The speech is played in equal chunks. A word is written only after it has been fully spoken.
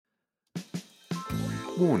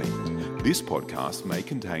Warning: this podcast may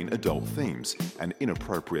contain adult themes and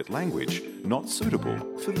inappropriate language not suitable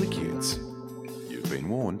for the kids. You've been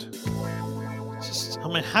warned.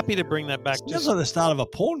 I'm happy to bring that back. It sounds like the start of a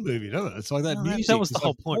porn movie, doesn't it? It's like that music. That was the It's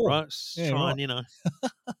whole like point, porn. right? It's Yeah, try right. and, you know.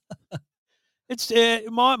 It's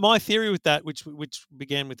my theory with that, which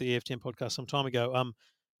began with the EF10 podcast some time ago,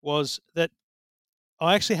 was that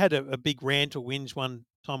I actually had a big rant or whinge one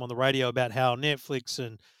time on the radio about how Netflix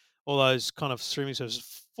and all those kind of streaming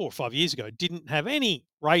services 4 or 5 years ago didn't have any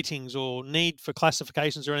ratings or need for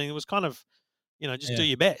classifications or anything. It was kind of, just do Yeah.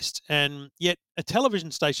 your best. And yet a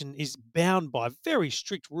television station is bound by very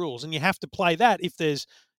strict rules, and you have to play that if there's,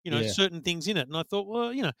 Yeah. certain things in it. And I thought,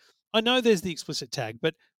 well, I know there's the explicit tag,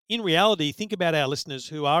 but in reality, think about our listeners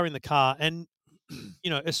who are in the car and,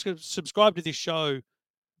 subscribe to this show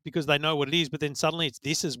because they know what it is, but then suddenly it's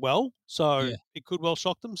this as well. So Yeah. it could well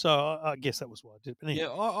shock them. So I guess that was why I did it. But anyway.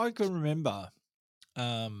 Yeah, I can remember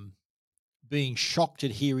being shocked at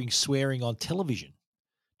hearing swearing on television.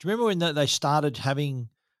 Do you remember when they started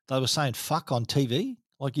they were saying fuck on TV,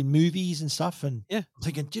 like in movies and stuff? And Yeah. I'm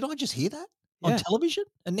thinking, did I just hear that on Yeah. television?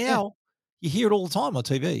 And now you hear it all the time on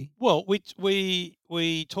TV. Well,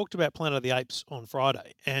 we talked about Planet of the Apes on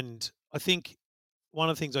Friday, and I think one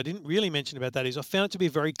of the things I didn't really mention about that is I found it to be a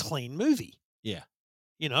very clean movie. Yeah.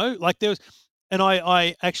 Like there was, and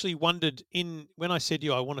I actually wondered when I said to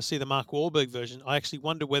you I want to see the Mark Wahlberg version, I actually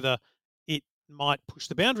wonder whether it might push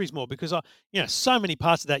the boundaries more because so many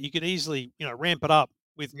parts of that you could easily ramp it up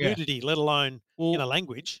with Yeah. nudity, let alone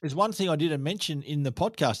language. There's one thing I didn't mention in the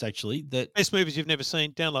podcast actually that Best movies you've never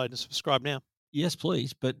seen. Download and subscribe now. yes,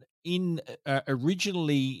 please. But in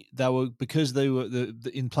originally they were because they were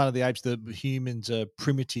in Planet of the Apes, the humans are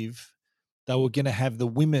primitive. They were going to have the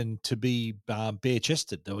women to be bare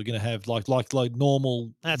chested. They were going to have like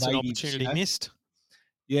normal. That's an natives, opportunity missed.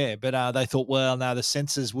 Yeah, but they thought, well, no, the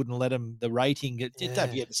censors wouldn't let them. The rating, it's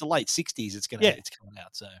the late '60s. It's coming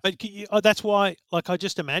out. So, but that's why, like, I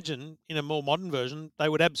just imagine in a more modern version they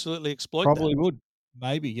would absolutely exploit probably that. would,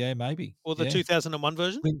 maybe, maybe, Or the 2001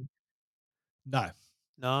 version. No.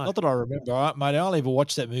 No, not that I remember, mate. I only ever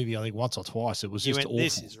watched that movie, I think, once or twice. It was just awful.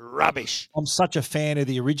 This is rubbish. I'm such a fan of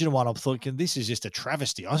the original one. I'm thinking this is just a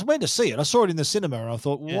travesty. I went to see it. I saw it in the cinema, and I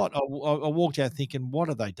thought, what? I walked out thinking, what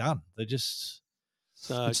have they done? They're just.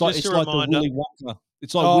 So it's like the Willy Wonka.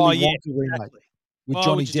 It's like Willy Wonka remake with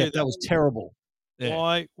Johnny Depp. That was terrible. Yeah.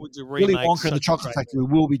 Why would you remake Willy Wonka and the Chocolate Factory? We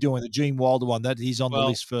will be doing the Gene Wilder one. That he's on the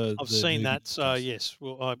list for. I've seen that, so yes.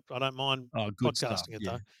 Well, I don't mind podcasting it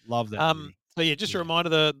though. Love that. Movie. So just a reminder: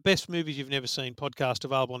 the best movies you've never seen podcast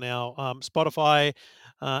available now. Spotify,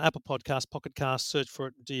 Apple Podcasts, Pocket Casts. Search for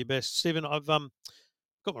it. Do your best, Stephen. I've got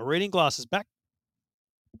my reading glasses back.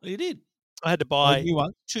 Oh, you did. I had to buy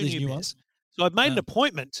two new ones. So I've made an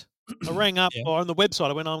appointment. I rang up or on the website.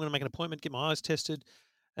 I went, I'm going to make an appointment, get my eyes tested.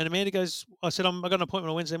 And Amanda goes, I said, I got an appointment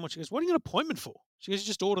on Wednesday morning. She goes, what are you got an appointment for? She goes, you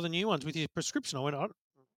just order the new ones with your prescription. I went,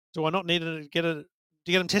 do I not need to get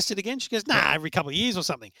them tested again? She goes, nah, every couple of years or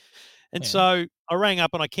something. And so I rang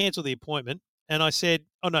up and I canceled the appointment. And I said,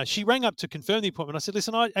 oh, no, she rang up to confirm the appointment. I said,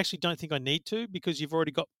 listen, I actually don't think I need to because you've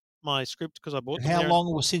already got my script because I bought them. How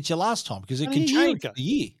long was since your last time? Because it can change a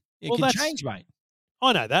year. It can change, mate.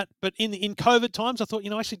 I know that. But in COVID times, I thought,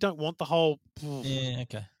 I actually don't want the whole. Yeah,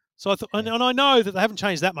 okay. So I thought, and I know that they haven't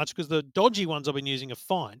changed that much because the dodgy ones I've been using are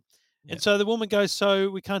fine. Yeah. And so the woman goes, so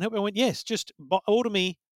we can't help you. I went, yes, just order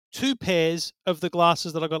me 2 pairs of the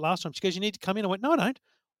glasses that I got last time. She goes, you need to come in. I went, no, I don't.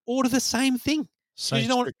 Order the same thing. You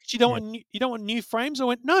don't want new frames? I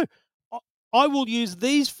went, no. I will use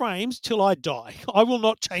these frames till I die. I will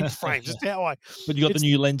not change frames. That's how I. But you got the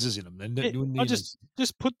new lenses in them. Then I just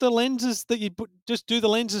put the lenses that you put. Just do the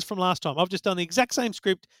lenses from last time. I've just done the exact same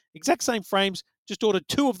script, exact same frames. Just ordered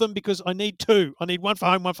 2 of them because I need 2. I need one for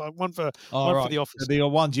home, one for the office. So the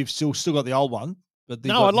ones you've still got the old one, but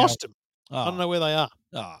no, I lost them. Oh. I don't know where they are.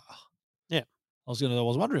 Yeah. I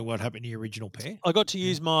was wondering what happened to your original pair. I got to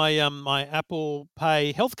use my my Apple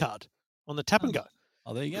Pay health card on the Tap and Go.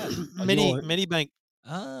 Oh, there you go. Medibank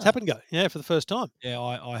Tap and Go. Yeah, for the first time. Yeah,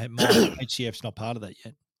 I have my HCF's not part of that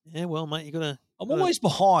yet. Yeah, well, mate, you got to. I'm always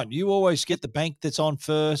behind. You always get the bank that's on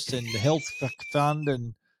first and the health fund,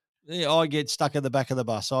 and I get stuck at the back of the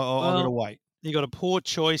bus. I got to wait. You got a poor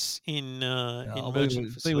choice in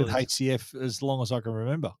merchant facilities. Be with HCF as long as I can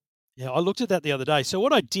remember. Yeah, I looked at that the other day. So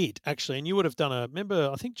what I did actually, and you would have done remember,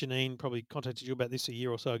 I think Janine probably contacted you about this a year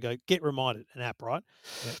or so ago. Get Reminded, an app, right?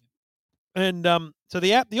 Yeah. And so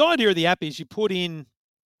the idea of the app is you put in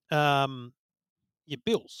your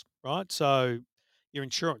bills, right? So your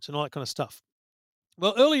insurance and all that kind of stuff.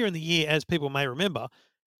 Well, earlier in the year, as people may remember,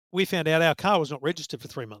 we found out our car was not registered for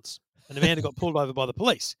 3 months. and Amanda got pulled over by the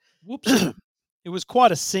police. Whoops. It was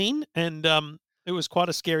quite a scene, and it was quite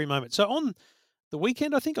a scary moment. So on the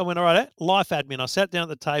weekend, I think I went, all right, life admin. I sat down at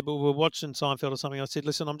the table. We were watching Seinfeld or something. I said,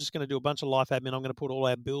 listen, I'm just going to do a bunch of life admin. I'm going to put all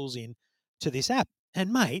our bills in to this app.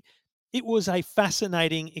 And mate, it was a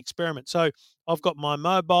fascinating experiment. So I've got my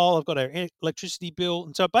mobile, I've got our electricity bill.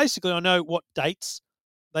 And so basically I know what dates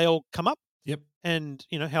they all come up. Yep. And,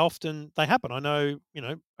 how often they happen. I know,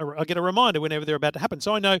 I get a reminder whenever they're about to happen.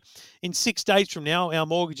 So I know in 6 days from now, our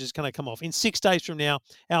mortgage is going to come off. In 6 days from now,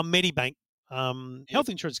 our Medibank health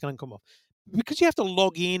insurance is going to come off. Because you have to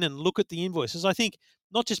log in and look at the invoices. I think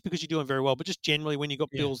not just because you're doing very well, but just generally when you've got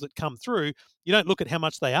bills that come through, you don't look at how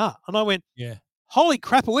much they are. And I went, Yeah. holy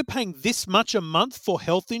crap, are we paying this much a month for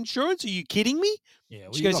health insurance? Are you kidding me? Yeah.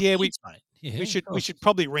 Well, She goes, yeah, kids, mate. Yeah, we should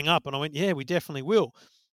probably ring up. And I went, yeah, we definitely will.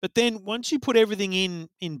 But then once you put everything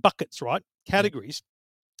in buckets, right, categories,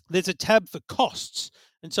 there's a tab for costs.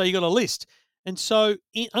 And so you got a list. And so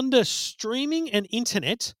under streaming and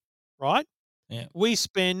internet, right, we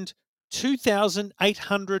spend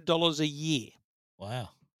 $2,800 a year. Wow.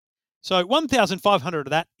 So 1,500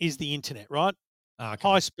 of that is the internet, right? Okay.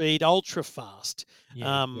 High speed, ultra fast,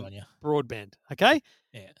 broadband. Okay.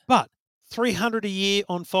 Yeah. But 300 a year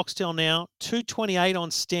on Foxtel now, 228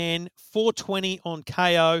 on Stan, 420 on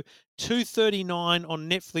KO, 239 on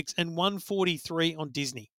Netflix, and 143 on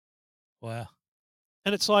Disney. Wow.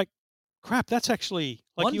 And it's like, crap, that's actually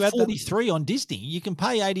like you had 143 on Disney. You can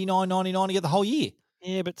pay $89.99 to get the whole year.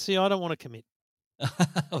 Yeah, but see, I don't want to commit.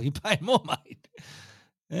 Oh, you pay more, mate.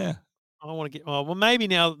 Yeah. I want to get. Oh, well, maybe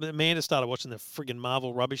now that Amanda started watching the friggin'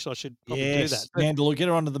 Marvel rubbish, I should probably do that. But, get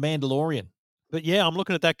her onto the Mandalorian. But yeah, I'm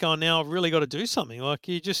looking at that going now. I've really got to do something. Like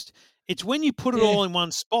it's when you put it all in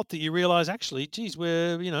one spot that you realize actually, geez,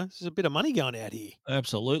 there's a bit of money going out here.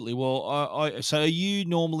 Absolutely. Well, so are you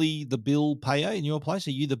normally the bill payer in your place?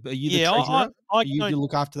 Are you the treasurer? You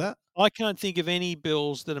look after that? I can't think of any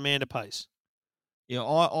bills that Amanda pays. Yeah,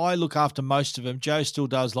 I look after most of them. Joe still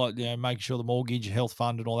does making sure the mortgage, health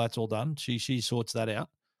fund, and all that's all done. She sorts that out.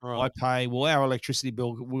 Right. I pay our electricity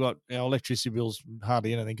bill. Our electricity bill's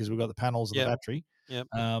hardly anything because we've got the panels and the battery. Yep.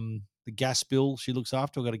 The gas bill she looks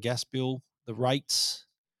after. I've got a gas bill. The rates,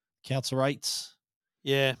 council rates.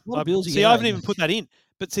 Yeah. What bills I haven't even put that in.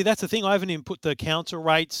 But see, that's the thing. I haven't even put the council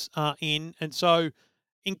rates in, and so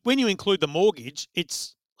when you include the mortgage,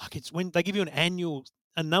 it's when they give you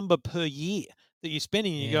a number per year that you're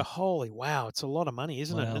spending, and you go, holy wow, it's a lot of money,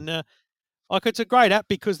 isn't it? And it's a great app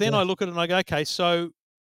because then I look at it and I go, okay, so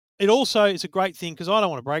it also is a great thing because I don't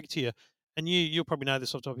want to break it to you, and you'll probably know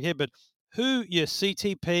this off the top of your head, but who your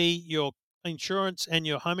CTP, your insurance, and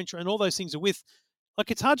your home insurance, and all those things are with,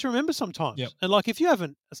 it's hard to remember sometimes. Yep. And if you have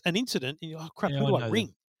an incident, and you go, oh crap, who do I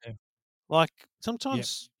ring? Yeah.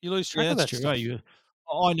 Sometimes you lose track of that stuff.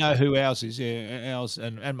 I know who ours is, ours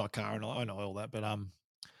and my car, and I know all that. But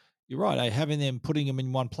you're right. Having them, putting them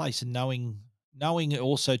in one place, and knowing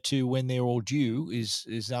also too when they're all due is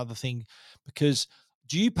another thing. Because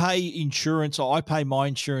do you pay insurance? Or I pay my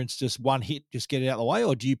insurance just one hit, just get it out of the way,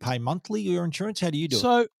 or do you pay monthly your insurance? How do you do it?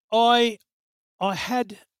 So I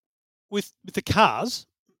had with the cars.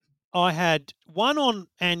 I had one on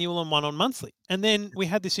annual and one on monthly. And then we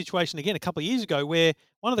had this situation again a couple of years ago where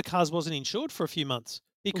one of the cars wasn't insured for a few months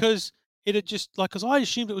because it had just because I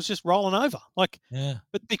assumed it was just rolling over.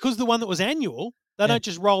 But because the one that was annual, they don't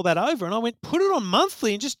just roll that over. And I went, put it on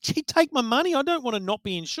monthly and just take my money. I don't want to not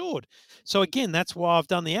be insured. So again, that's why I've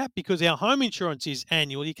done the app because our home insurance is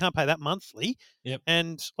annual. You can't pay that monthly. Yep.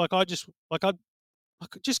 And I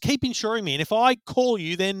just keep insuring me. And if I call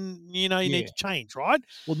you, then, you need to change, right?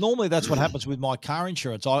 Well, normally that's what happens with my car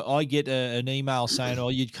insurance. I get an email saying, oh,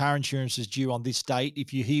 your car insurance is due on this date.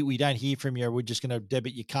 If we don't hear from you, we're just going to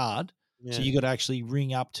debit your card. Yeah. So you got to actually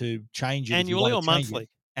ring up to change it. Annually or monthly?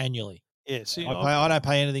 Annually. Yeah. See, I don't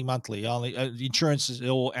pay anything monthly. Only insurance is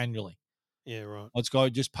all annually. Yeah, right. I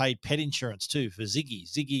just paid pet insurance too for Ziggy.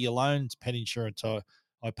 Ziggy alone's pet insurance.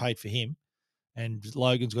 I paid for him. And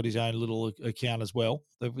Logan's got his own little account as well.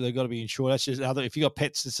 They've got to be insured. That's just if you got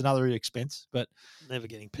pets, it's another expense. But never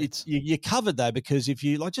getting pets. You're covered though because if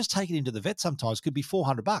you just take it into the vet, sometimes it could be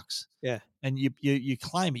 $400. Yeah, and you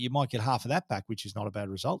claim it, you might get half of that back, which is not a bad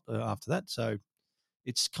result after that. So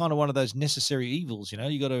it's kind of one of those necessary evils.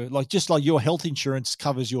 You got to just like your health insurance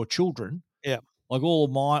covers your children. Yeah. Like all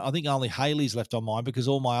of mine, I think only Haley's left on mine because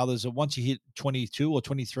all my others are once you hit 22 or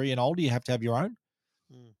 23 and older, you have to have your own.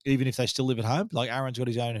 Even if they still live at home. Like Aaron's got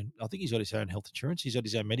his own, I think he's got his own health insurance. He's got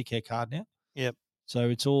his own Medicare card now. Yep. So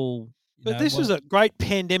it's all. But this is a great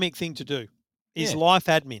pandemic thing to do, is life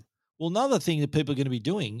admin. Well, another thing that people are going to be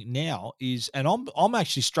doing now is, and I'm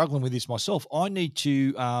actually struggling with this myself. I need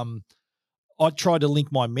to I tried to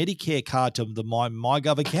link my Medicare card to my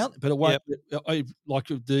MyGov account, but it won't. Yep. Like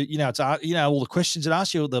it's all the questions it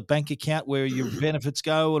asks you, the bank account where your benefits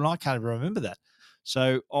go, and I can't even remember that.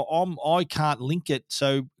 So I can't link it.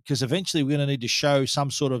 So because eventually we're going to need to show some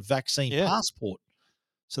sort of vaccine Yeah. passport.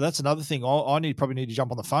 So that's another thing. I probably need to jump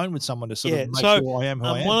on the phone with someone to sort of make So, sure I am who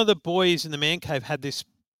I am. one of the boys in the man cave had this.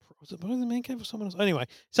 Was it one of the man cave or someone else? Anyway,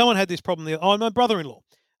 someone had this problem. My brother-in-law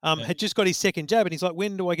Yeah. had just got his second jab, and he's like,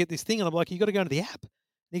 "When do I get this thing?" And I'm like, "You got to go into the app." And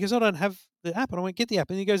he goes, "I don't have the app." And I went, "Get the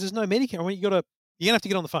app." And he goes, "There's no Medicare." I went, "You're gonna have to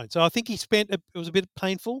get on the phone." So I think he spent. It was a bit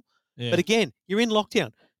painful, Yeah. but again, you're in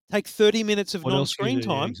lockdown. Take 30 minutes of What else can you non-screen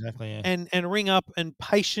do? Yeah, time, exactly. Yeah. and ring up and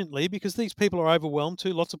patiently, because these people are overwhelmed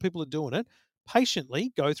too. Lots of people are doing it.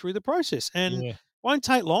 Patiently go through the process, and Yeah. won't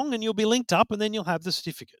take long, and you'll be linked up, and then you'll have the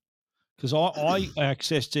certificate. Because I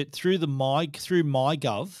accessed it through through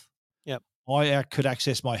MyGov. Yep. I could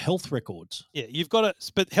access my health records. Yeah, you've got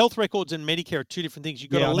to, but health records and Medicare are two different things.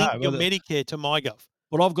 You've got Yeah, to I link know. your Well, Medicare to MyGov.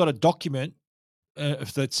 but I've got a document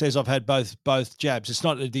that says I've had both jabs. It's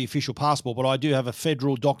not the official passport, but I do have a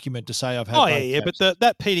federal document to say I've had Oh both yeah, jabs. but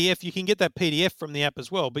that PDF, you can get that PDF from the app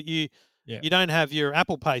as well. But you Yeah. don't have your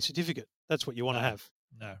Apple Pay certificate. That's what you want to No, have,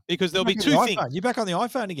 no. because You're there'll be back on two the things. iPhone. You're back on the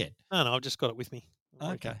iPhone again. No, I've just got it with me.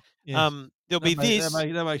 Okay. Yeah. There'll be this.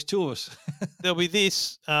 That makes two of us. There'll be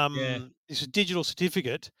this. Yeah. This digital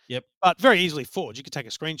certificate. Yep. But very easily forged. You could take a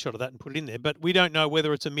screenshot of that and put it in there. But we don't know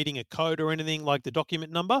whether it's emitting a code or anything like the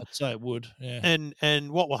document number. I'd say it would. Yeah.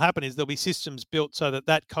 And what will happen is there'll be systems built so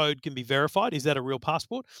that code can be verified. Is that a real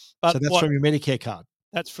passport? But So that's from your Medicare card.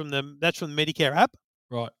 that's from the Medicare app.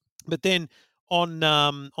 Right. But then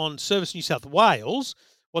on Service New South Wales,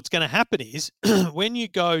 what's going to happen is when you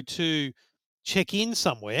go to check in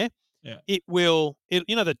somewhere, Yeah.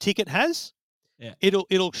 the ticket has, Yeah.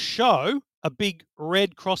 it'll show a big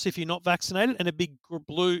red cross if you're not vaccinated, and a big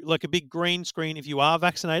blue, like a big green screen if you are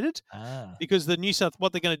vaccinated. Ah. Because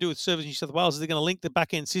what they're going to do with Service New South Wales is they're going to link the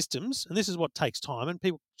back end systems, and this is what takes time, and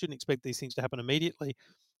people shouldn't expect these things to happen immediately.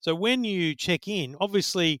 So when you check in,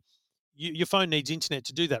 obviously your phone needs internet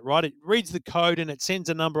to do that, right? It reads the code and it sends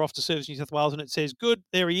a number off to Service New South Wales, and it says, "Good,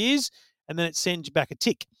 there he is," and then it sends you back a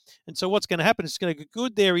tick. And so what's going to happen is it's going to go,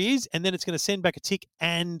 "Good, there he is," and then it's going to send back a tick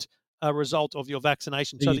and a result of your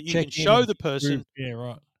vaccination, so that you can show the person. Yeah,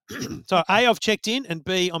 right. So A, I've checked in, and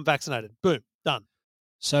B, I'm vaccinated. Boom, done.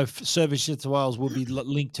 So Service New South Wales will be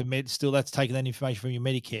linked to still. That's taking that information from your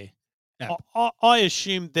Medicare app. I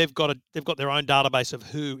assume they've got their own database of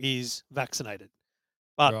who is vaccinated,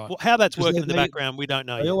 but Right. how that's 'Cause working in the background, we don't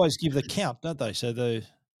know They yet. always give the count, don't they? So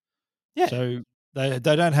Yeah. So they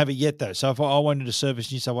don't have it yet though. So if I went into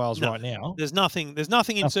Service New South Wales No, right now, There's nothing in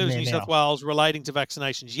Nothing Service there New South now. Wales relating to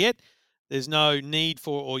vaccinations yet. There's no need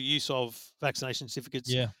for or use of vaccination certificates.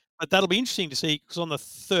 yeah. But that'll be interesting to see, because on the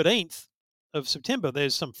 13th of September,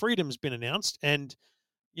 there's some freedoms been announced, and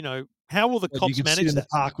how will the But you cops can sit manage in the that?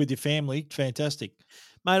 park with your family. Fantastic.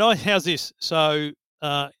 Mate, how's this? So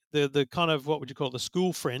the kind of, what would you call it, the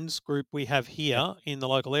school friends group we have here in the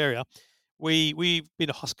local area, we've been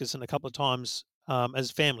to Huskerson a couple of times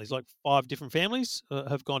as families, like 5 different families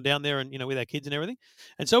have gone down there, and with our kids and everything.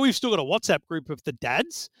 And so we've still got a WhatsApp group of the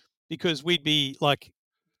dads, because we'd be like,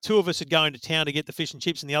 2 of us would go into town to get the fish and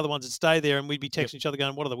chips, and the other ones would stay there, and we'd be texting each other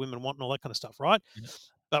going, "What do the women want?" and all that kind of stuff, right? Yep.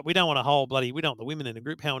 But we don't want we don't want the women in the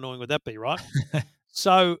group. How annoying would that be, right?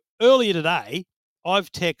 So earlier today, I've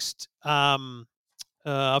texted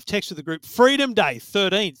the group, Freedom Day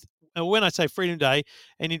 13th. And when I say Freedom Day,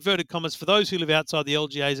 in inverted commas, for those who live outside the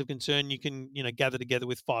LGAs of concern, you can gather together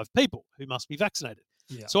with 5 people who must be vaccinated.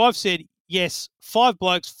 Yeah. So I've said, yes, 5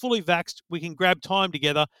 blokes fully vaxxed. We can grab time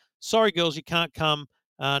together. Sorry, girls, you can't come.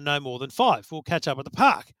 No more than 5. We'll catch up at the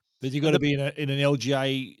park. But you've got to be in an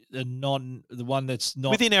LGA, the one that's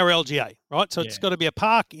not Within our LGA, right? So Yeah. it's got to be a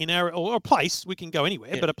park in our, or a place. We can go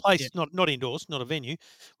anywhere, Yeah, but a place, yeah. not indoors, not a venue.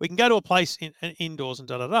 We can go to a place indoors and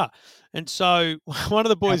da-da-da. And so one of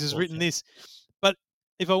the boys has Outdoors, written yeah. this, but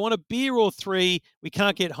if I want a beer or 3, we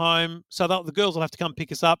can't get home, so the girls will have to come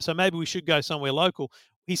pick us up, so maybe we should go somewhere local.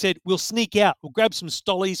 He said, we'll sneak out. We'll grab some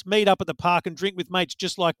stollies, meet up at the park and drink with mates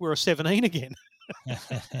just like we're a 17 again.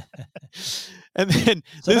 And then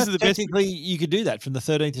So this is the best. technically you could do that from the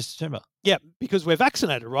 13th of September. Yeah, because we're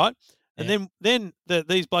vaccinated, right? And Yeah. then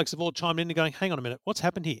these blokes have all chimed in and going, hang on a minute, what's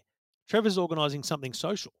happened here? Trevor's organising something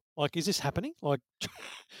social. Like, is this happening? Like,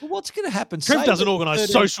 Well, what's going to happen? Trev Say doesn't that the organise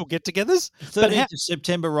 13th social get-togethers. The But 13th of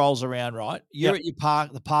September rolls around, right? You're Yep.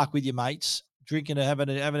 at the park with your mates, drinking, having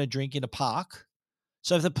a drink in a park.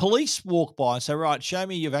 So if the police walk by and say, right, show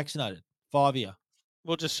me you're vaccinated, 5 of you.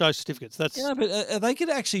 We'll just show certificates. That's Yeah, but are they going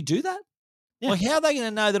to actually do that? Yeah. Like, how are they going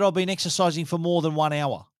to know that I've been exercising for more than 1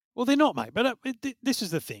 hour? Well, they're not, mate. But this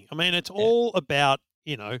is the thing. I mean, it's Yeah. all about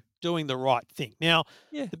doing the right thing. Now,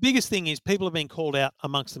 Yeah. the biggest thing is people are being called out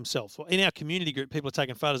amongst themselves. Well, in our community group, people are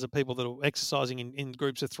taking photos of people that are exercising in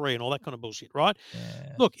groups of 3 and all that kind of bullshit, right?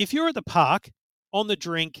 Yeah. Look, if you're at the park on the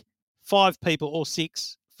drink, 5 people or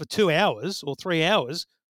 6 for 2 hours or 3 hours,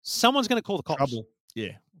 someone's going to call the cops. Trouble.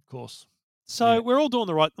 Yeah, of course. So Yeah. we're all doing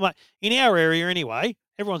the right, like in our area anyway.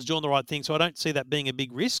 Everyone's doing the right thing, so I don't see that being a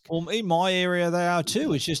big risk. Well, in my area, they are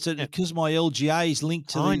too. It's just that Yeah. because my LGA is linked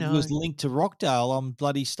to I know. was linked to Rockdale, I'm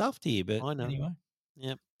bloody stuffed here. But I know. anyway,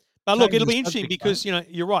 Yeah. But look, changing it'll the be interesting subject, mate. because,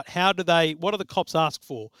 you're right. What do the cops ask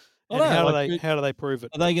for? I And know. Like, how do they prove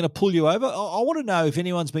it? are they going to pull you over? I want to know if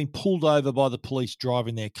anyone's been pulled over by the police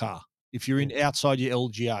driving their car. If you're in outside your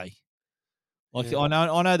LGA, like Yeah.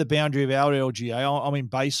 I know the boundary of our LGA. I'm in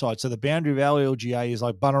Bayside, so the boundary of our LGA is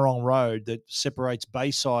like Bunnerong Road that separates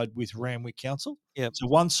Bayside with Randwick Council. Yep. So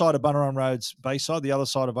one side of Bunnerong Road's Bayside, the other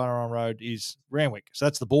side of Bunnerong Road is Randwick. So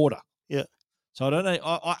that's the border. Yeah. So I don't know.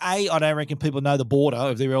 I don't reckon people know the border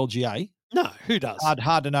of their LGA. No, who does?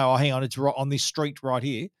 Hard to know. Oh, hang on, it's right on this street right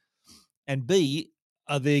here. And B,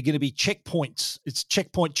 are there going to be checkpoints? It's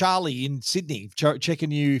Checkpoint Charlie in Sydney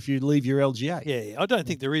checking you if you leave your LGA. Yeah, I don't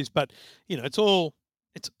think there is, but it's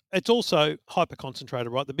also hyper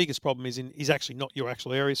concentrated, right? The biggest problem is actually not your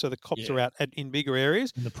actual area, so the cops are out in bigger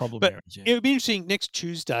areas. In the problem But areas, yeah. it would be interesting next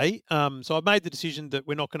Tuesday. So I've made the decision that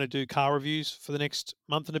we're not going to do car reviews for the next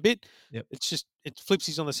month and a bit. Yep. It's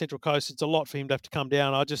Flipsy's on the Central Coast. It's a lot for him to have to come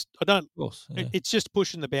down. I don't. Of course, yeah. It's just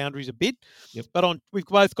pushing the boundaries a bit. Yep. But we've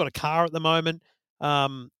both got a car at the moment.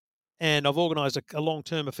 And I've organised a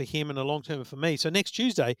long-termer for him and a long-termer for me. So next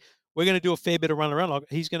Tuesday, we're going to do a fair bit of run around. Like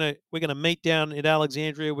we're going to meet down at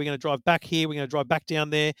Alexandria. We're going to drive back here. We're going to drive back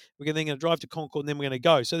down there. We're then going to drive to Concord, and then we're going to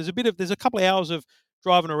go. So there's a couple of hours of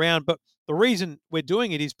driving around. But the reason we're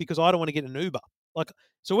doing it is because I don't want to get an Uber.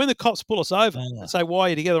 So when the cops pull us over and say, "Why are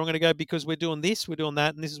you together?" I'm going to go because we're doing this, we're doing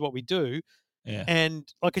that, and this is what we do. Yeah. And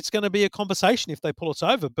it's going to be a conversation if they pull us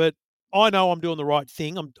over. But I know I'm doing the right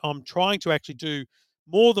thing. I'm trying to actually do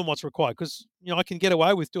more than what's required because I can get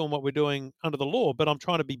away with doing what we're doing under the law, but I'm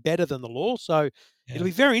trying to be better than the law. So it'll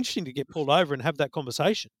be very interesting to get pulled over and have that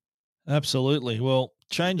conversation. Absolutely. Well,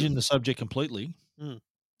 changing the subject completely, Mm.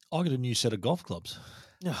 I got a new set of golf clubs.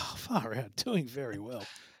 Oh, far out, doing very well.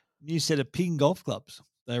 New set of Ping golf clubs.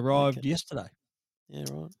 They arrived yesterday. Yeah,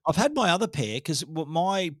 right. I've had my other pair because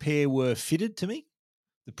my pair were fitted to me,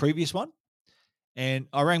 the previous one. And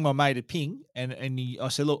I rang my mate at Ping and I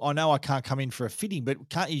said, look, I know I can't come in for a fitting, but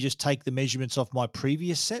can't you just take the measurements off my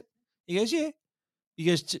previous set? He goes, yeah. He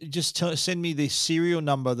goes, just send me the serial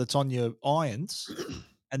number that's on your irons.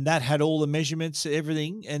 And that had all the measurements,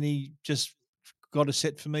 everything. And he just got a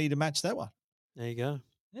set for me to match that one. There you go.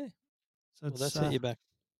 Yeah. So Well, that's set you back.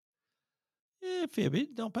 Yeah, fair bit.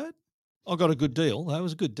 Not bad. I got a good deal. That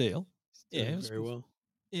was a good deal. Doing Yeah. It was very well.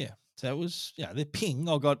 Yeah. So it was, the Ping.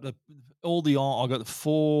 I got all the iron. I got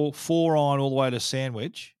the four iron all the way to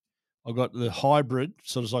sandwich. I got the hybrid,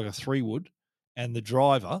 sort of like a 3-wood, and the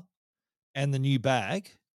driver, and the new bag.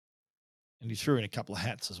 And he threw in a couple of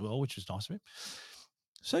hats as well, which was nice of him.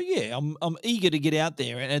 So yeah, I'm eager to get out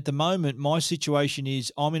there. And at the moment, my situation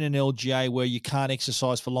is I'm in an LGA where you can't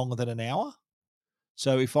exercise for longer than an hour.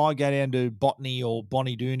 So if I go down to Botany or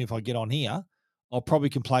Bonnie Doon, if I get on here, I probably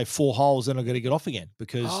can play 4 holes, then I've got to get off again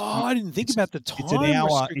because I didn't think about the time. It's an hour.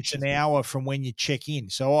 Restriction. It's an hour from when you check in.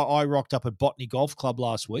 So I rocked up at Botany Golf Club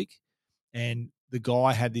last week, and the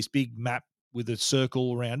guy had this big map with a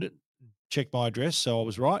circle around it. Checked my address, so I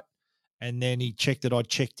was right. And then he checked that I'd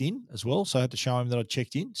checked in as well. So I had to show him that I'd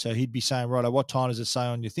checked in. So he'd be saying, right, what time does it say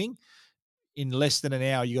on your thing? In less than an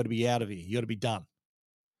hour, you got to be out of here. You got to be done.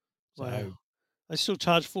 So Wow. They still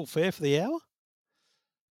charge full fare for the hour?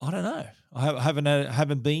 I don't know. I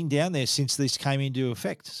haven't been down there since this came into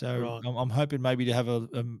effect. So Right. I'm hoping maybe to have a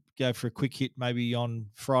go for a quick hit maybe on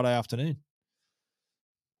Friday afternoon.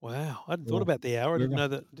 Wow, I hadn't thought about the hour. I didn't know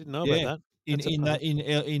that. Didn't know about that.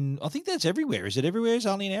 In I think that's everywhere. Is it everywhere? Is it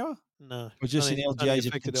only an hour? No, Or just in only LGAs?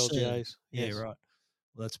 affected LGAs. Yeah, Yes. right.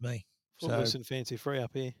 Well, that's me. Footless and fancy free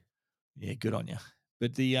up here. Yeah, good on you.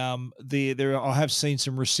 But I have seen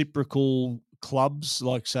some reciprocal clubs,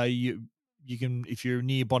 like say you can, if you're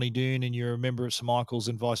near Bonnie Doon and you're a member of St Michael's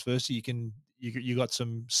and vice versa, you got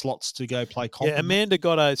some slots to go play comp. Yeah, Amanda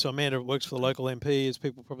works for the local MP, as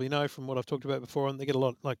people probably know from what I've talked about before, and they get a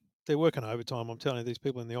lot, they're working overtime. I'm telling you, these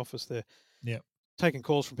people in the office, they're taking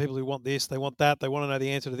calls from people who want this, they want that, they want to know the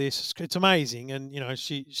answer to this. It's amazing. And,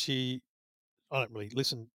 she I don't really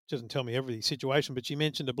listen, she doesn't tell me every situation, but she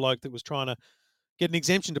mentioned a bloke that was trying to get an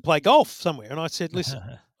exemption to play golf somewhere. And I said, listen,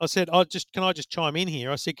 can I just chime in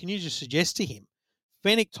here? I said, can you just suggest to him?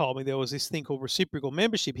 Fennick told me there was this thing called reciprocal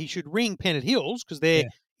membership. He should ring Pennant Hills because they're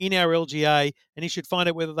in our LGA, and he should find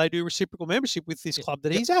out whether they do reciprocal membership with this club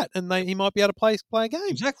that he's at, and he might be able to play a game.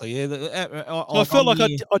 Exactly. Yeah. So I felt like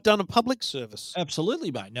I'd done a public service. Absolutely,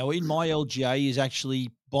 mate. Now, in my LGA is actually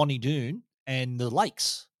Bonnie Doon and the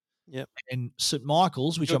Lakes. Yep. And St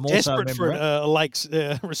Michael's, which You're I'm also a desperate member for at. a Lakes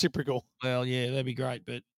reciprocal. Well, yeah, that'd be great.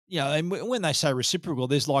 But, and when they say reciprocal,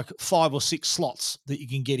 there's like 5 or 6 slots that you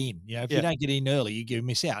can get in. If you don't get in early, you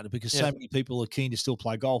miss out because so many people are keen to still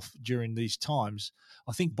play golf during these times.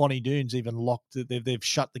 I think Bonnie Doon's even locked. They've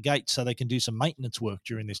shut the gates so they can do some maintenance work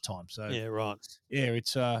during this time. So yeah, right. Yeah,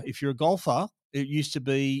 it's if you're a golfer, it used to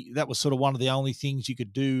be that was sort of one of the only things you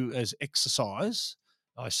could do as exercise.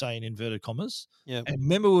 I say in inverted commas. Yeah. And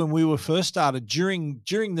remember when we were first started during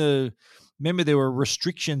remember there were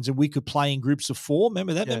restrictions and we could play in groups of 4.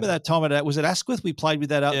 Remember that? Yeah. Remember that time was it Asquith? We played with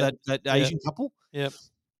that Asian couple. Yep.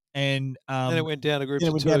 And then it went down to groups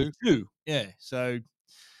of 2. Down to 2. Yeah. So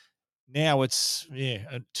now it's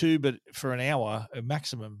 2, but for an hour a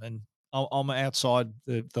maximum. And I'm outside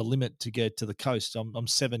the limit to get to the coast. I'm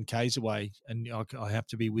 7 Ks away, and I have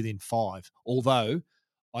to be within 5. Although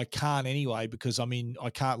I can't anyway because I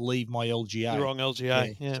can't leave my LGA. You're wrong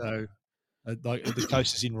LGA. Yeah. So the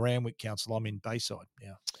coast is in Randwick Council. I'm in Bayside.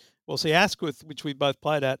 Yeah. Well, see, Asquith, which we both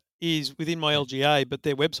played at, is within my LGA, but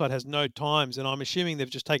their website has no times, and I'm assuming they've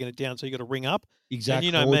just taken it down, so you got to ring up. Exactly.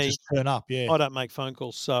 And you know or me, just turn up. Yeah. I don't make phone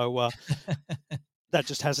calls, so that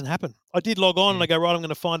just hasn't happened. I did log on and I go, right, I'm going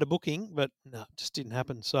to find a booking, but no, it just didn't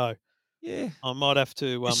happen. So yeah, I might have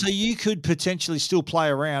to. So you could potentially still play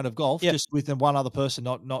a round of golf just with one other person,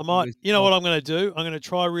 not. I might. What I'm going to do? I'm going to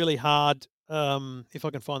try really hard, if I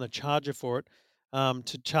can find the charger for it,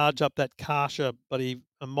 to charge up that Karsha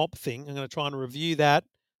a mop thing. I'm going to try and review that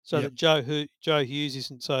so that Joe Hughes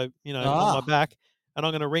isn't on my back. And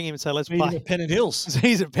I'm going to ring him and say, let's play. He's at Pennant Hills.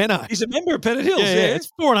 He's at Penno. He's a member of Pennant Hills. Yeah. It's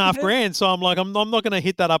 $4,500. So I'm like, I'm not going to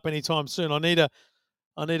hit that up anytime soon. I need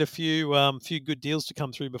a few good deals to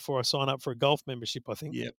come through before I sign up for a golf membership, I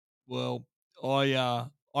think. Yep. Well, I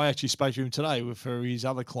actually spoke to him today for his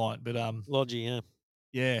other client, but Logie, yeah.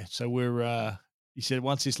 Yeah. So we're he said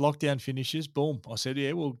once this lockdown finishes, boom. I said,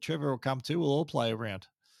 yeah, well, Trevor will come too. We'll all play around.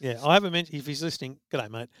 Yeah. I haven't mentioned, if he's listening, g'day,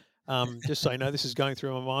 mate. Just so you know, this is going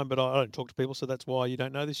through my mind, but I don't talk to people, so that's why you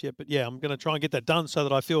don't know this yet. But yeah, I'm going to try and get that done so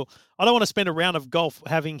that I don't want to spend a round of golf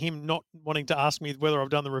having him not wanting to ask me whether I've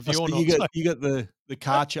done the review or not. You got the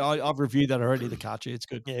Karcher. I've reviewed that already. The Karcher, it's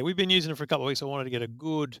good. Yeah, we've been using it for a couple of weeks. I wanted to get a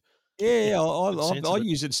good. Yeah, I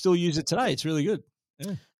use it. Still use it today. It's really good.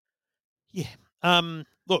 Yeah.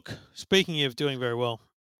 Look, speaking of doing very well,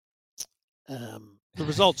 the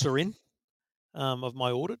results are in of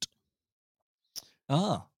my audit.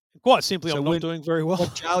 Ah. Quite simply, I'm not doing very well.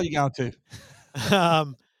 What jail are you going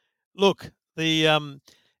to? Look,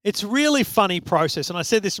 it's a really funny process, and I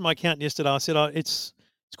said this to my accountant yesterday. I said it's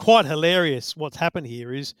quite hilarious. What's happened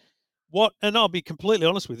here is and I'll be completely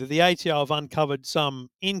honest with you. The ATO have uncovered some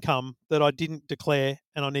income that I didn't declare,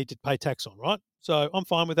 and I need to pay tax on. Right, so I'm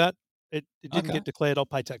fine with that. It didn't get declared. I'll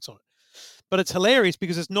pay tax on it. But it's hilarious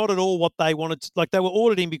because it's not at all what they wanted. They were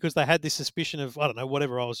auditing because they had this suspicion of, I don't know,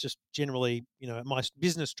 whatever. I was just generally, my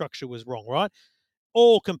business structure was wrong, right?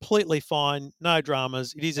 All completely fine, no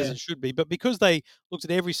dramas. It is as it should be. But because they looked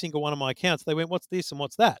at every single one of my accounts, they went, what's this and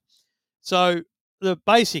what's that? So the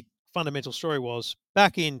basic fundamental story was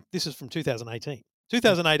this is from 2018.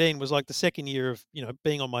 2018 was like the second year of,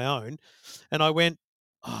 being on my own. And I went,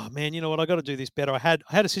 oh man, you know what? I got to do this better. I had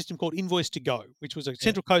a system called Invoice to Go, which was a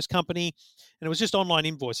Central Coast company, and it was just online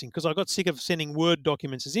invoicing because I got sick of sending Word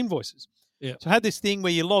documents as invoices. Yeah. So I had this thing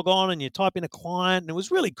where you log on and you type in a client, and it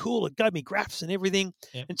was really cool. It gave me graphs and everything.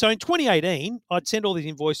 Yeah. And so in 2018, I'd send all these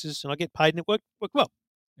invoices and I get paid, and it worked well.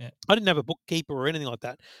 Yeah. I didn't have a bookkeeper or anything like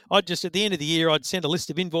that. I'd just at the end of the year, I'd send a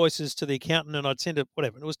list of invoices to the accountant, and I'd send it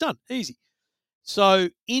whatever, and it was done easy. So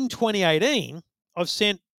in 2018, I've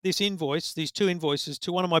sent these 2 invoices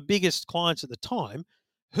to one of my biggest clients at the time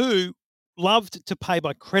who loved to pay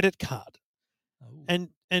by credit card. Oh.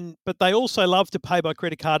 But they also love to pay by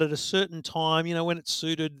credit card at a certain time, when it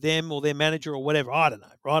suited them or their manager or whatever. I don't know,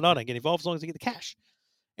 right? I don't get involved as long as I get the cash.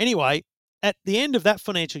 Anyway, at the end of that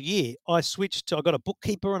financial year, I got a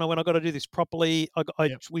bookkeeper, and I got to do this properly.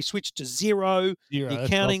 We switched to Xero, the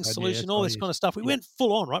accounting solution, all this kind of stuff. We went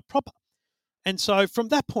full on, right? Proper. And so from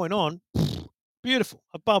that point on, beautiful,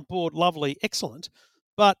 above board, lovely, excellent.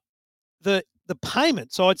 But the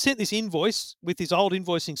payment, so I'd sent this invoice with his old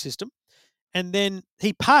invoicing system, and then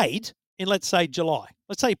he paid in, let's say, July.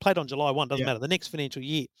 Let's say he paid on July 1, doesn't Yeah. matter, the next financial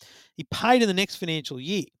year. He paid in the next financial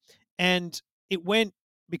year, and it went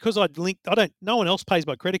because I'd linked no one else pays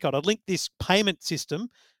by credit card. I'd linked this payment system,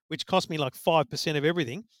 which cost me like 5% of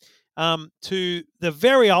everything, to the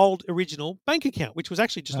very old original bank account, which was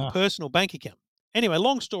actually just a personal bank account. Anyway,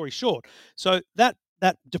 long story short, so that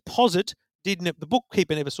deposit the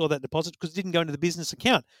bookkeeper never saw that deposit because it didn't go into the business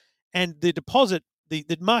account. And the deposit,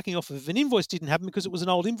 the marking off of an invoice didn't happen because it was an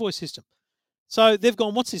old invoice system. So they've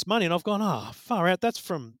gone, "What's this money?" And I've gone, "Oh, far out. That's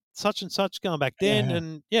from such and such going back then." Yeah.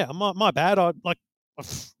 And yeah, my bad.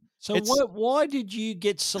 So why did you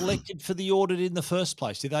get selected for the audit in the first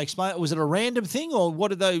place? Did they explain? Was it a random thing, or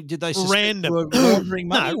what did they suspect Random. you were laundering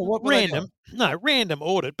money? No, or what were they random. doing? No, random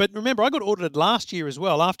audit. But remember, I got audited last year as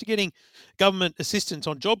well. After getting government assistance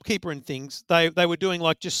on JobKeeper and things, they were doing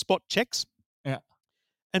like just spot checks. Yeah.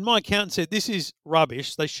 And my accountant said, "This is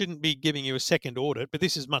rubbish. They shouldn't be giving you a second audit, but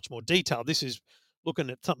this is much more detailed. This is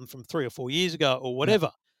looking at something from 3 or 4 years ago or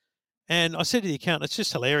whatever." And I said to the accountant, "It's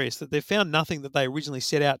just hilarious that they've found nothing that they originally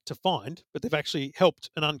set out to find, but they've actually helped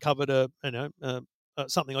and uncovered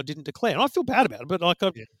something I didn't declare." And I feel bad about it, but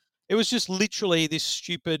it was just literally this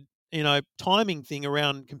stupid, timing thing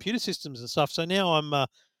around computer systems and stuff. So now I'm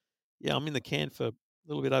in the can for a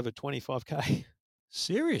little bit over 25K.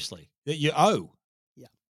 Seriously, that you owe? Yeah.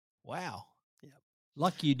 Wow. Yeah.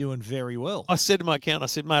 Lucky you're doing very well. I said to my accountant, I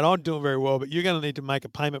said, "Mate, I'm doing very well, but you're going to need to make a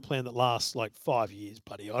payment plan that lasts like 5 years,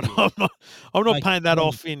 buddy. I'm not Make paying that money.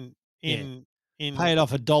 off in Pay it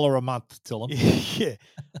off $1 a month, tell them. yeah.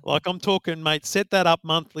 Like I'm talking, mate, set that up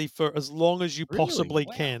monthly for as long as you Really? possibly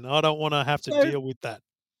Wow. can. I don't want to have to So- deal with that."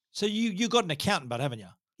 So you got an accountant, but haven't you?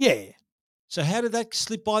 Yeah. So how did that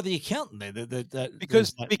slip by the accountant there?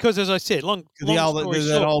 Because as I said, long story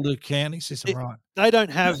that short, old accounting system, right? they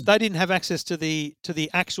didn't have access to the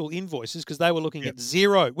actual invoices because they were looking Yep. at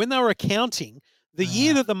zero. When they were accounting, the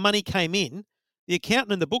year that the money came in, the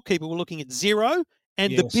accountant and the bookkeeper were looking at zero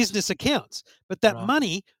and the Yes. business accounts. But that Right.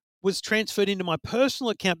 money was transferred into my personal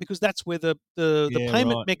account because that's where the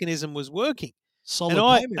payment right. mechanism was working. Solid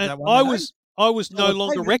And payment, that one. I was no Solid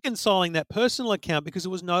longer payment. reconciling that personal account because it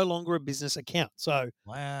was no longer a business account. So,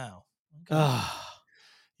 Wow. Okay.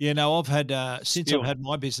 Yeah, no, I've had since Still. I've had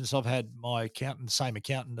my business, I've had my accountant, the same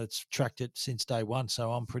accountant that's tracked it since day one.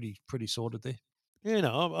 So I'm pretty sorted there.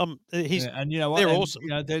 he's And you know what? they're And, awesome. You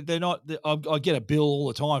know, they're not. I get a bill all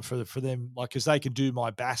the time for them, like because they can do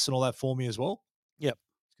my BAS and all that for me as well. Yep.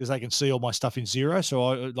 Because they can see all my stuff in Zero, so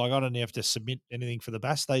I don't have to submit anything for the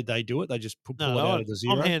BAS. They do it. They just pull it out of the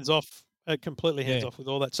Zero. I'm hands off, completely hands off with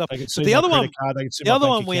all that stuff. They can see But the my other credit one, card. They can see the my other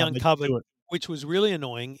bank one we account, they just do uncovered, it. which was really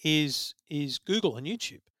annoying, is Google and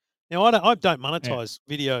YouTube. Now I don't monetize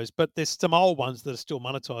videos, but there's some old ones that are still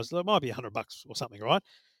monetized. It might be $100 or something, right?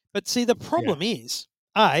 But see, the problem is,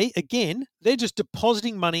 again, they're just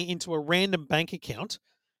depositing money into a random bank account.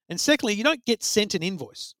 And secondly, you don't get sent an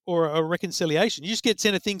invoice or a reconciliation. You just get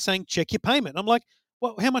sent a thing saying, "Check your payment." I'm like,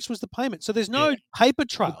 "Well, how much was the payment?" So there's no paper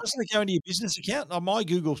trail. Doesn't it go into your business account? On my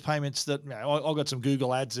Google payments that I got some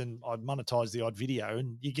Google ads and I monetize the odd video,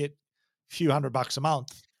 and you get a few $100 a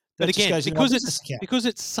month. But That just again, goes into my business account.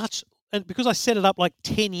 because I set it up like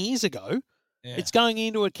 10 years ago, Yeah. it's going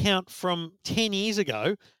into an account from 10 years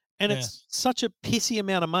ago, and Yeah. it's such a pissy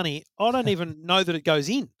amount of money. I don't even know that it goes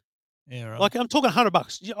in. Yeah, right. Like I'm talking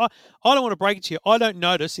 $100. I don't want to break it to you. I don't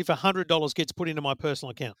notice if $100 gets put into my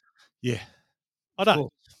personal account. Yeah. I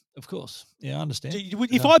don't. Of course. Yeah, I understand.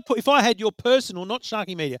 If I had your personal, not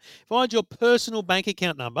Sharky Media, if I had your personal bank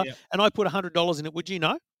account number and I put $100 in it, would you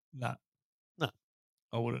know? No. No.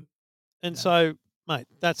 I wouldn't. And No. so, mate,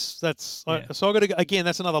 that's so I got to again.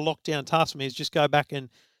 That's another lockdown task for me is just go back and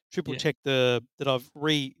triple check that I've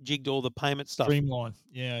rejigged all the payment stuff. Streamline.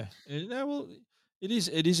 Yeah. No, well, it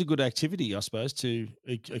is a good activity, I suppose, to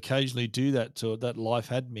occasionally do that to that life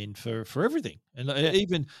admin for everything, and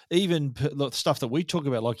even stuff that we talk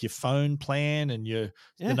about, like your phone plan and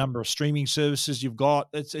the number of streaming services you've got.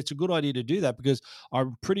 It's a good idea to do that because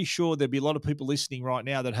I'm pretty sure there'd be a lot of people listening right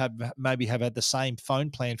now that have had the same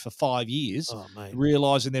phone plan for 5 years,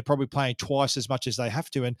 realizing they're probably paying twice as much as they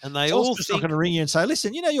have to, and they all just not going to ring you and say,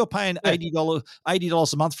 "Listen, you're paying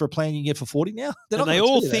 $80 a month for a plan you can get for 40 now." And they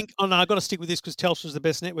all think, "Oh no, I got to stick with this because Telstra's the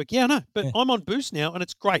best network." Yeah, no, but I'm on Boost now and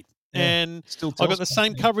it's great. And still I've got the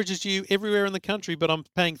same coverage as you everywhere in the country, but I'm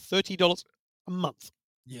paying $30 a month.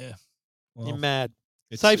 Yeah. Well, you're mad.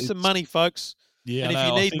 Save some money, folks. Yeah. And if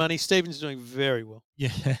you need money, Stephen's doing very well.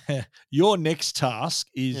 Yeah. Your next task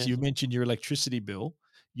is you mentioned your electricity bill.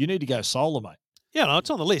 You need to go solar, mate. Yeah, no, it's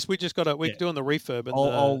on the list. We just we're doing the refurb and the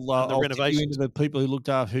I'll renovation. you into the people who looked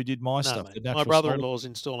after who did my stuff. Mate, my brother-in-law's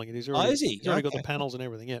installing it. He's already, is he? He's already got the panels and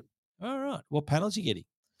everything. Yeah. All right. What panels are you getting?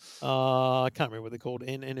 I can't remember what they're called,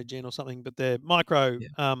 Energen or something, but they're micro. Yeah.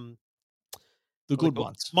 The What are they good called?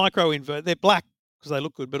 ones. Micro invert. They're black because they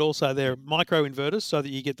look good, but also Yeah. they're micro inverters, so that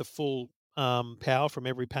you get the full power from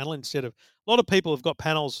every panel. Instead of a lot of people have got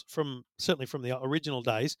panels from certainly from the original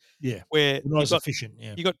days Yeah. where Not as efficient.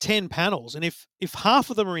 Yeah. you've got 10 panels, and if half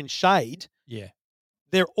of them are in shade, Yeah.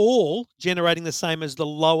 they're all generating the same as the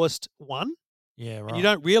lowest one. Yeah. And you Right.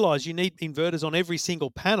 don't realize you need inverters on every single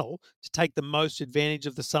panel to take the most advantage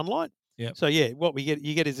of the sunlight. Yep. So yeah, what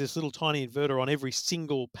you get is this little tiny inverter on every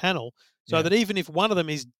single panel, so Yeah. that even if one of them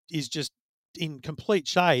is just in complete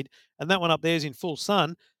shade and that one up there is in full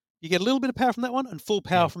sun, you get a little bit of power from that one and full Yeah.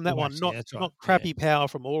 power from that Full one, max. not Yeah. That's right. not Yeah. crappy power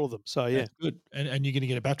from all of them. So yeah, That's good. And you're going to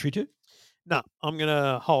get a battery too? no, I'm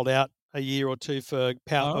gonna hold out a year or two for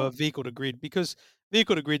power All right. vehicle to grid, because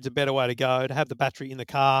vehicle to grid's a better way to go. To have the battery in the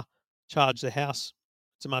car, charge the house.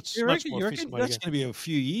 It's a much more You efficient reckon way to that's go. going to be a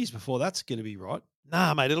few years before that's going to be right?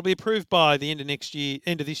 Nah, mate, it'll be approved by the end of next year,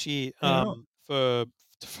 end of this year, Yeah. Right. for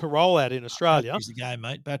rollout in Australia. Battery's the game,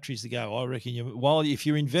 mate. Battery's the go. I reckon if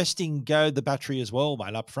you're investing, go the battery as well,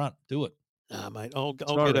 mate. Up front, do it. Nah, mate,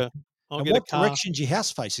 That's what I reckon. I'll And get a what car. directions your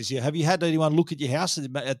house faces? Have you had anyone look at your house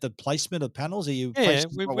at the placement of panels? Are you Yeah,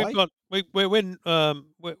 facing the right we've way? got we're when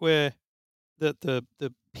where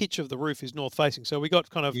the pitch of the roof is north facing, so we got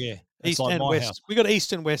kind of Yeah, that's east like and my house. west. We got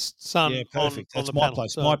east and west Yeah, sun perfect. on That's the my panel.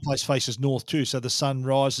 place. So My place faces north too, so the sun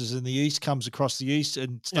rises in the east, comes across the east,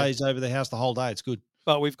 and yeah. stays over the house the whole day. It's good.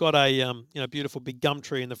 But we've got a beautiful big gum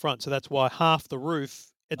tree in the front, so that's why half the roof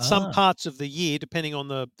at some Ah, parts of the year, depending on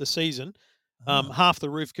the season, ah. half the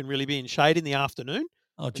roof can really be in shade in the afternoon,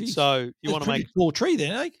 Oh, and geez. so you That's a want to make pretty tall tree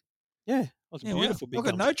then, eh? yeah, it's a Yeah, wow. beautiful I've big got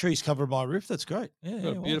gum no tree. trees covering my roof. That's great. Yeah, Got yeah,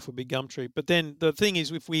 a wow. beautiful big gum tree. But then the thing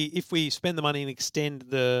is, if we spend the money and extend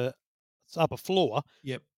the upper floor,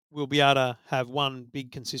 Yep. we'll be able to have one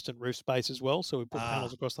big consistent roof space as well. So we put Ah,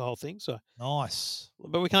 panels across the whole thing. So, nice.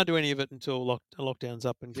 but we can't do any of it until lockdown's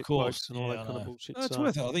up and Of get course. quotes and all Yeah, that I kind of know. bullshit. No, it's So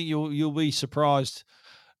worth it. I think you'll be surprised.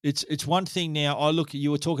 It's one thing now. I look at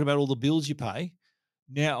you were talking about all the bills you pay.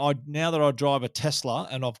 Now that I drive a Tesla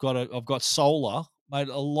and I've got solar, mate,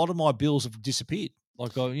 a lot of my bills have disappeared.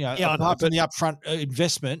 Like yeah, I know, apart from but the upfront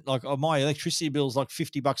investment, like my electricity bill is like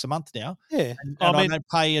 $50 a month now, yeah, I and I mean, don't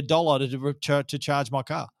pay a dollar to charge my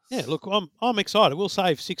car. yeah. Look, I'm excited. We'll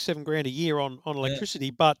save 6-7 grand a year on Yeah, electricity,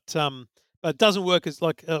 but it doesn't work as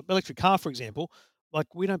like electric car, for example.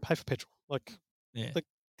 Like we don't pay for petrol. Like yeah,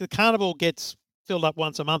 the carnival gets filled up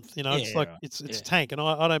once a month. It's yeah, like right. it's Yeah, a tank, and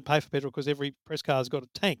I don't pay for petrol because every press car's got a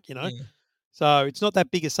tank. yeah, So it's not that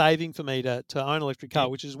big a saving for me to own an electric yeah, car,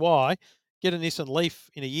 which is why get a Nissan Leaf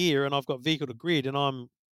in a year, and I've got vehicle to grid, and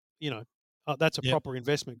you know, that's a yeah, proper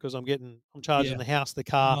investment because I'm charging yeah. the house, the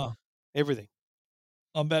car, Oh, everything.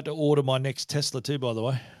 I'm about to order my next Tesla too, by the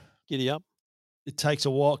way. Giddy up. It takes a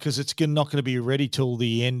while because not going to be ready till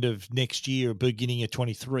the end of next year, beginning of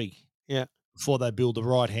 23, Yeah, before they build the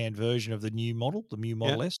right hand version of the new model, the new yeah,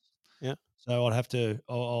 Model S. yeah. So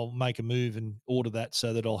I'll make a move and order that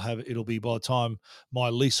so that it'll be by the time my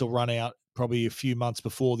lease will run out, probably a few months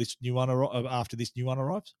before this new one after this new one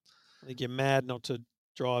arrives. I think you're mad not to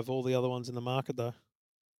drive all the other ones in the market, though.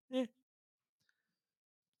 Yeah,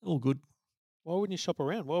 all good. Why wouldn't you shop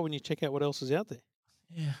around? Why wouldn't you check out what else is out there?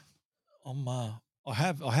 Yeah, I'm. I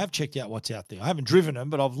have checked out what's out there. I haven't driven them,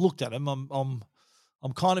 but I've looked at them.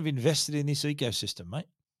 I'm kind of invested in this ecosystem, mate.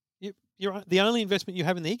 You're the only investment you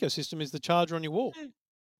have in the ecosystem is the charger on your wall. Yeah.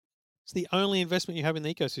 It's the only investment you have in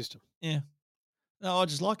the ecosystem. Yeah. No, I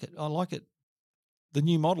just like it. I like it. The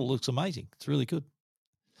new model looks amazing. It's really good.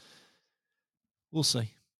 We'll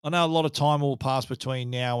see. I know a lot of time will pass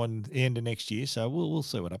between now and the end of next year, so we'll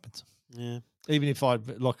see what happens. Yeah. Even if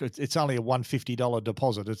it's only a $150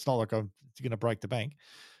 deposit. It's not like I'm going to break the bank.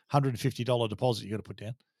 $150 deposit you got to put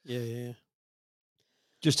down Yeah.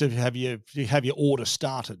 just to have your order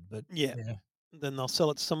started. But Yeah. yeah, Then they'll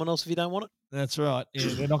sell it to someone else if you don't want it. that's right. Yeah,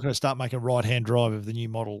 they're not going to start making right hand drive of the new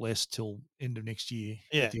Model S till end of next year.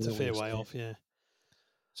 Yeah, at the it's a fair earliest, way yeah. off. Yeah.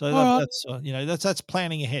 So All right. that's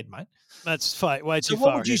planning ahead, mate. That's way So too what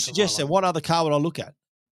far would you ahead for my suggest then? life. What other car would I look at?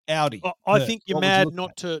 Audi, I Merc. think you're What would you mad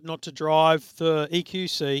look at? not to drive the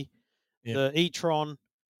EQC, Yeah. the e-tron.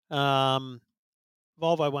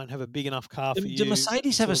 Volvo won't have a big enough car for Do you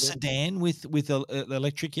Mercedes have a until then. sedan with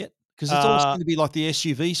electric yet? Because it's always Uh, going to be like the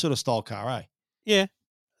SUV sort of style car, eh? yeah.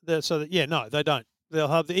 No, they don't. They'll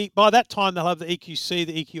have by that time they'll have the EQC,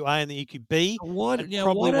 the EQA, and the EQB, and Why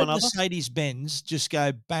probably one don't other. Mercedes Benz just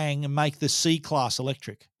go bang and make the C class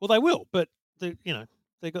electric? Well, they will, but they That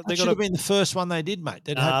should got have been the first one they did, mate.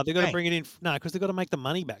 they got to bang. bring it in. No, because they've got to make the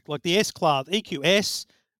money back. Like the S class, EQS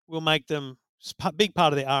will make them big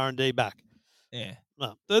part of their R&D back. Yeah.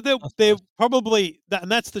 No, they're probably that,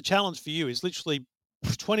 and that's the challenge for you. Is literally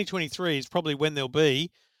 2023 is probably when there'll be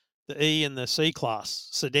the E and the C class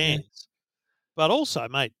sedans. Yeah. But also,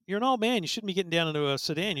 mate, you're an old man. You shouldn't be getting down into a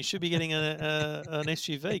sedan. You should be getting an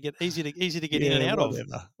SUV. Get easy to get in and out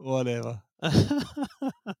whatever. of.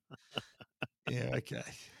 Yeah, okay.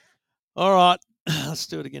 All right, let's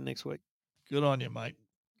do it again next week. Good on you, mate.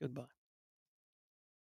 Goodbye.